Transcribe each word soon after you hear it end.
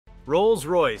Rolls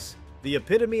Royce, the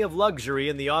epitome of luxury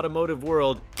in the automotive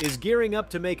world, is gearing up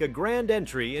to make a grand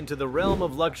entry into the realm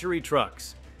of luxury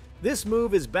trucks. This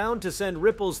move is bound to send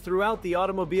ripples throughout the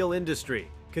automobile industry,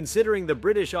 considering the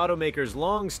British automaker's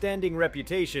long-standing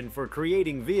reputation for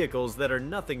creating vehicles that are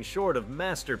nothing short of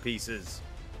masterpieces.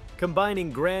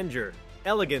 Combining grandeur,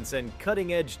 elegance, and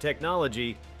cutting-edge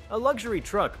technology, a luxury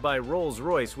truck by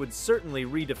Rolls-Royce would certainly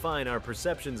redefine our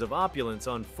perceptions of opulence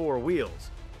on four wheels.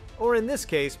 Or in this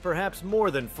case, perhaps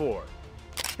more than four.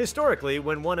 Historically,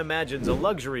 when one imagines a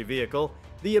luxury vehicle,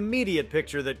 the immediate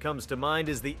picture that comes to mind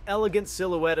is the elegant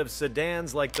silhouette of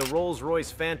sedans like the Rolls-Royce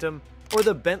Phantom or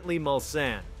the Bentley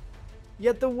Mulsanne.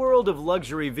 Yet the world of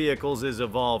luxury vehicles is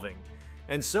evolving,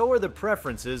 and so are the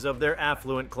preferences of their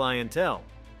affluent clientele.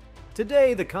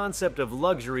 Today, the concept of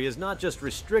luxury is not just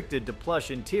restricted to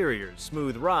plush interiors,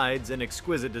 smooth rides, and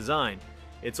exquisite design.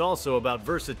 It's also about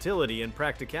versatility and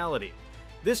practicality.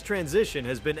 This transition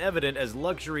has been evident as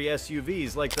luxury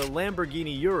SUVs like the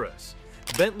Lamborghini Urus,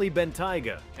 Bentley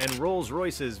Bentayga, and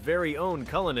Rolls-Royce's very own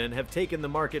Cullinan have taken the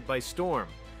market by storm.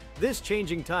 This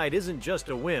changing tide isn't just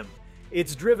a whim,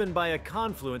 it's driven by a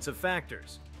confluence of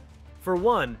factors. For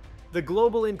one, the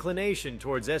global inclination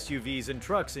towards SUVs and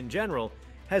trucks in general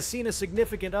has seen a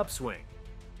significant upswing.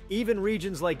 Even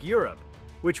regions like Europe,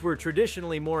 which were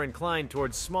traditionally more inclined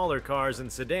towards smaller cars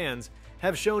and sedans,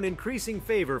 have shown increasing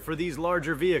favor for these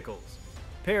larger vehicles.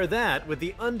 Pair that with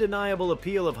the undeniable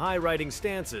appeal of high-riding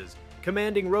stances,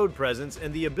 commanding road presence,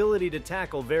 and the ability to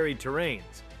tackle varied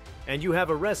terrains, and you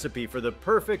have a recipe for the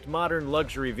perfect modern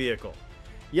luxury vehicle.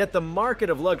 Yet the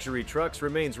market of luxury trucks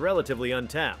remains relatively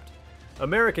untapped.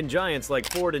 American giants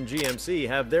like Ford and GMC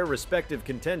have their respective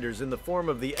contenders in the form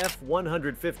of the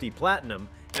F-150 Platinum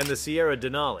and the Sierra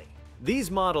Denali.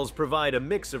 These models provide a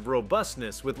mix of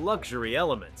robustness with luxury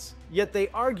elements, yet they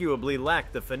arguably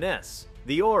lack the finesse,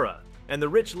 the aura, and the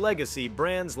rich legacy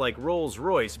brands like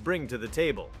Rolls-Royce bring to the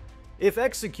table. If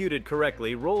executed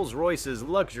correctly, Rolls-Royce's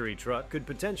luxury truck could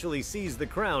potentially seize the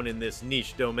crown in this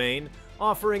niche domain,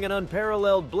 offering an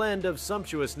unparalleled blend of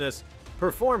sumptuousness,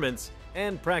 performance,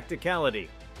 and practicality.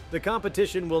 The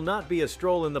competition will not be a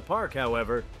stroll in the park,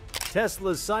 however.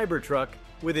 Tesla's Cybertruck,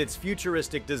 with its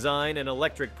futuristic design and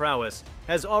electric prowess,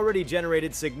 has already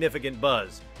generated significant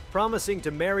buzz, promising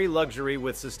to marry luxury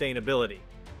with sustainability.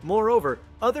 Moreover,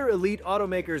 other elite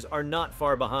automakers are not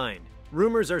far behind.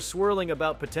 Rumors are swirling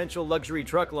about potential luxury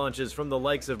truck launches from the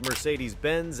likes of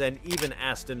Mercedes-Benz and even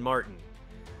Aston Martin.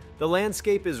 The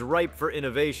landscape is ripe for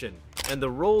innovation, and the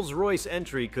Rolls-Royce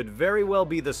entry could very well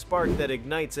be the spark that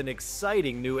ignites an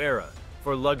exciting new era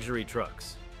for luxury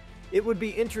trucks. It would be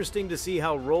interesting to see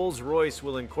how Rolls-Royce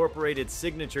will incorporate its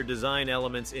signature design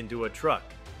elements into a truck.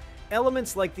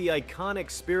 Elements like the iconic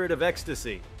Spirit of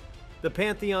Ecstasy, the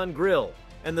Pantheon grille,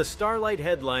 and the Starlight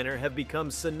Headliner have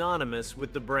become synonymous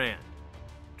with the brand.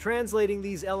 Translating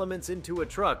these elements into a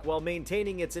truck while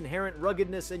maintaining its inherent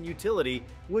ruggedness and utility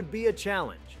would be a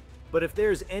challenge. But if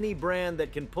there's any brand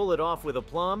that can pull it off with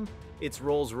aplomb, it's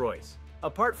Rolls-Royce.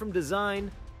 Apart from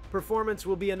design, performance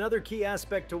will be another key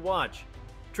aspect to watch.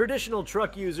 Traditional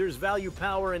truck users value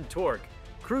power and torque,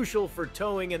 crucial for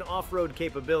towing and off-road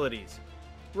capabilities.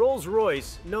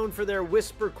 Rolls-Royce, known for their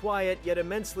whisper-quiet yet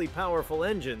immensely powerful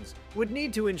engines, would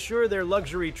need to ensure their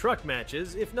luxury truck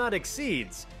matches, if not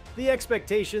exceeds, the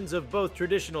expectations of both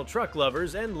traditional truck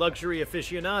lovers and luxury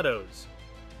aficionados.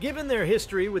 Given their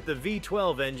history with the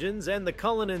V12 engines and the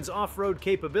Cullinan's off-road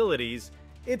capabilities,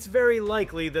 it's very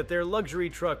likely that their luxury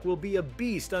truck will be a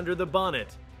beast under the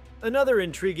bonnet. Another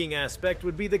intriguing aspect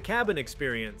would be the cabin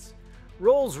experience.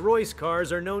 Rolls-Royce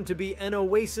cars are known to be an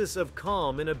oasis of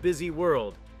calm in a busy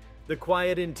world. The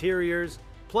quiet interiors,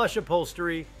 plush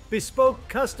upholstery, bespoke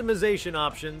customization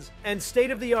options, and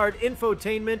state-of-the-art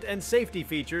infotainment and safety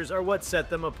features are what set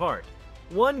them apart.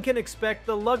 One can expect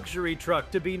the luxury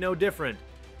truck to be no different.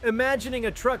 Imagining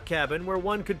a truck cabin where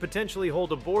one could potentially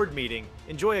hold a board meeting,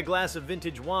 enjoy a glass of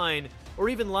vintage wine, or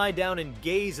even lie down and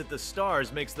gaze at the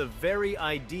stars makes the very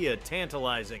idea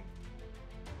tantalizing.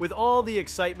 With all the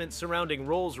excitement surrounding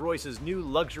Rolls-Royce's new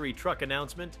luxury truck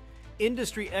announcement,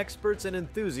 industry experts and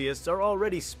enthusiasts are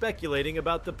already speculating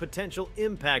about the potential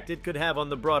impact it could have on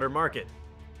the broader market.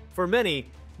 For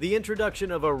many, the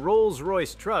introduction of a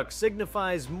Rolls-Royce truck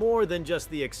signifies more than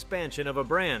just the expansion of a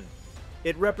brand.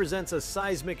 It represents a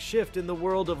seismic shift in the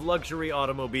world of luxury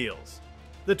automobiles.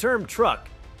 The term truck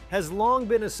has long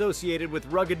been associated with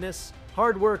ruggedness,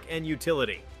 hard work, and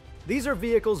utility. These are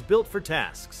vehicles built for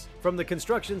tasks, from the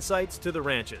construction sites to the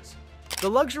ranches. The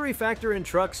luxury factor in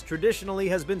trucks traditionally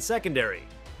has been secondary,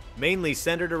 mainly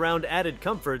centered around added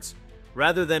comforts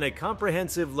rather than a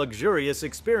comprehensive, luxurious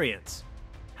experience.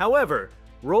 However,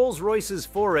 Rolls-Royce's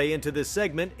foray into this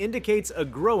segment indicates a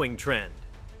growing trend.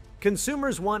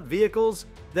 Consumers want vehicles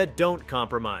that don't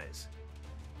compromise.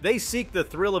 They seek the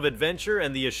thrill of adventure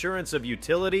and the assurance of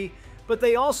utility, but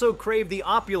they also crave the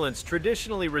opulence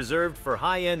traditionally reserved for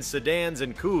high-end sedans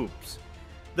and coupes.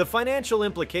 The financial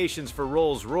implications for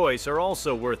Rolls-Royce are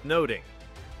also worth noting.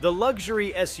 The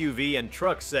luxury SUV and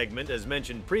truck segment, as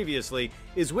mentioned previously,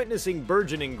 is witnessing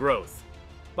burgeoning growth.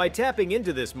 By tapping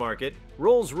into this market,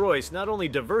 Rolls-Royce not only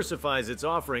diversifies its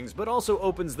offerings but also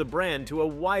opens the brand to a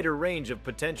wider range of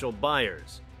potential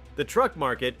buyers. The truck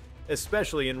market,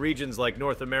 especially in regions like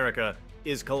North America,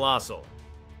 is colossal.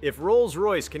 If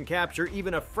Rolls-Royce can capture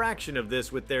even a fraction of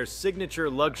this with their signature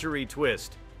luxury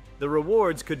twist, the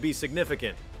rewards could be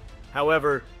significant.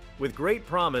 However, with great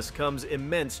promise comes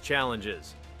immense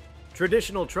challenges.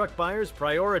 Traditional truck buyers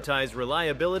prioritize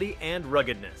reliability and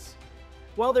ruggedness.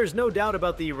 While there's no doubt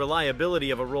about the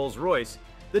reliability of a Rolls-Royce,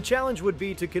 the challenge would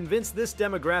be to convince this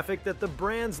demographic that the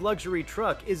brand's luxury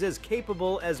truck is as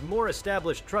capable as more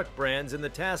established truck brands in the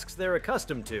tasks they're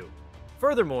accustomed to.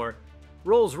 Furthermore,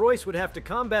 Rolls-Royce would have to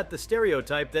combat the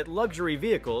stereotype that luxury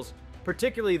vehicles,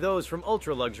 particularly those from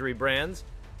ultra-luxury brands,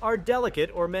 are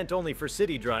delicate or meant only for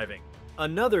city driving.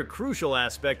 Another crucial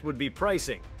aspect would be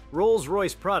pricing.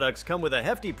 Rolls-Royce products come with a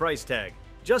hefty price tag,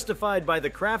 justified by the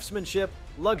craftsmanship,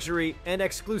 luxury, and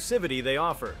exclusivity they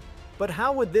offer. But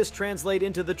how would this translate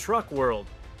into the truck world?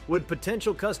 Would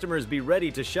potential customers be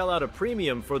ready to shell out a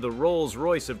premium for the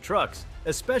Rolls-Royce of trucks,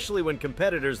 especially when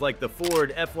competitors like the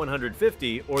Ford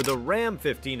F-150 or the Ram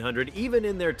 1500, even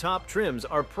in their top trims,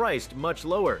 are priced much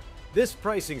lower? This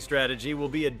pricing strategy will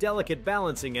be a delicate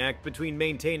balancing act between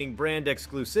maintaining brand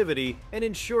exclusivity and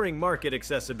ensuring market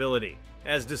accessibility.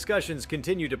 As discussions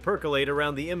continue to percolate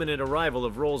around the imminent arrival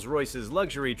of Rolls-Royce's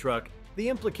luxury truck, the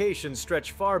implications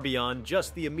stretch far beyond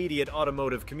just the immediate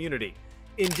automotive community.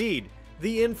 Indeed,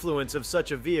 the influence of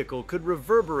such a vehicle could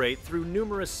reverberate through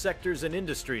numerous sectors and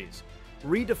industries,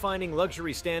 redefining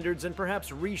luxury standards and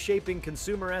perhaps reshaping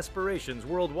consumer aspirations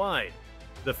worldwide.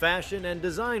 The fashion and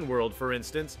design world, for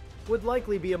instance, would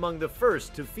likely be among the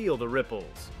first to feel the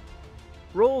ripples.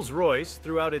 Rolls-Royce,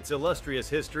 throughout its illustrious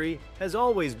history, has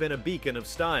always been a beacon of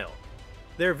style.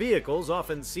 Their vehicles,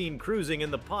 often seen cruising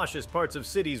in the poshest parts of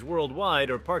cities worldwide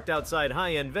or parked outside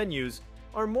high-end venues,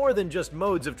 are more than just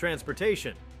modes of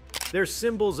transportation. They're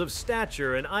symbols of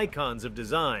stature and icons of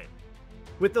design.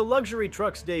 With the luxury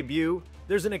truck's debut,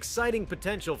 there's an exciting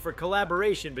potential for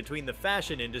collaboration between the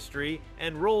fashion industry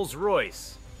and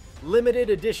Rolls-Royce. Limited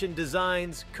edition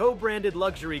designs, co-branded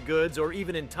luxury goods, or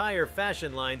even entire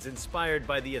fashion lines inspired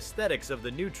by the aesthetics of the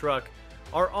new truck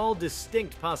are all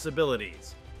distinct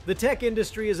possibilities. The tech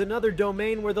industry is another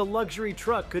domain where the luxury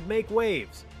truck could make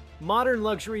waves. Modern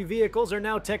luxury vehicles are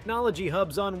now technology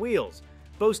hubs on wheels,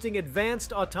 boasting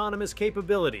advanced autonomous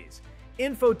capabilities,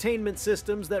 infotainment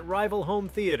systems that rival home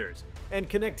theaters, and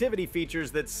connectivity features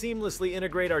that seamlessly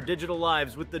integrate our digital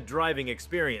lives with the driving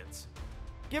experience.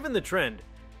 Given the trend,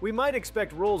 we might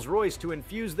expect Rolls-Royce to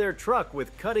infuse their truck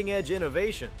with cutting-edge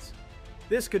innovations.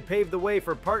 This could pave the way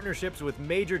for partnerships with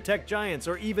major tech giants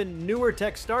or even newer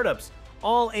tech startups,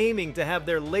 all aiming to have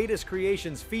their latest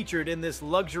creations featured in this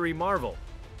luxury marvel.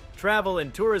 Travel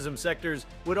and tourism sectors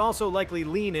would also likely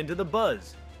lean into the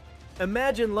buzz.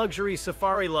 Imagine luxury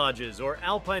safari lodges or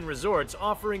alpine resorts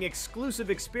offering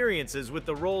exclusive experiences with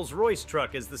the Rolls-Royce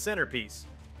truck as the centerpiece.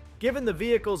 Given the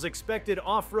vehicle's expected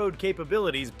off-road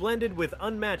capabilities blended with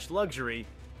unmatched luxury,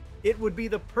 it would be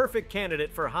the perfect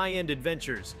candidate for high-end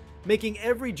adventures, making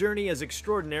every journey as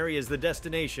extraordinary as the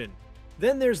destination.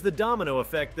 Then there's the domino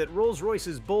effect that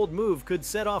Rolls-Royce's bold move could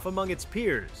set off among its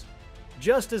peers.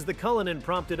 Just as the Cullinan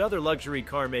prompted other luxury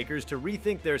car makers to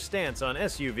rethink their stance on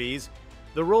SUVs,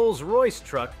 the Rolls-Royce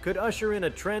truck could usher in a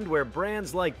trend where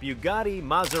brands like Bugatti,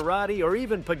 Maserati, or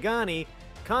even Pagani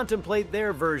contemplate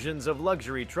their versions of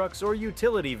luxury trucks or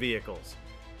utility vehicles.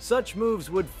 Such moves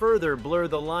would further blur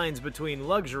the lines between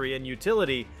luxury and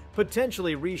utility,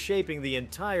 potentially reshaping the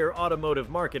entire automotive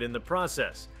market in the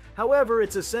process. However,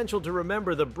 it's essential to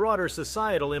remember the broader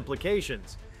societal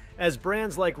implications. As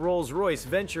brands like Rolls-Royce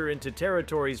venture into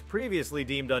territories previously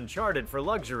deemed uncharted for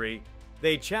luxury,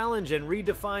 they challenge and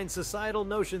redefine societal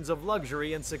notions of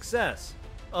luxury and success.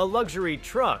 A luxury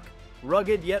truck,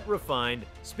 rugged yet refined,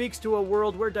 speaks to a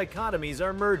world where dichotomies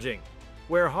are merging,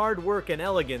 where hard work and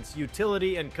elegance,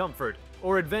 utility and comfort,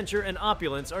 or adventure and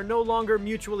opulence are no longer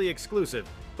mutually exclusive,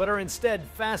 but are instead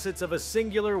facets of a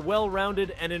singular,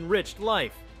 well-rounded, and enriched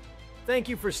life. Thank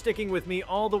you for sticking with me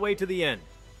all the way to the end.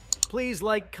 Please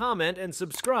like, comment, and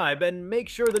subscribe, and make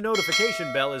sure the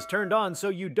notification bell is turned on so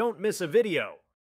you don't miss a video.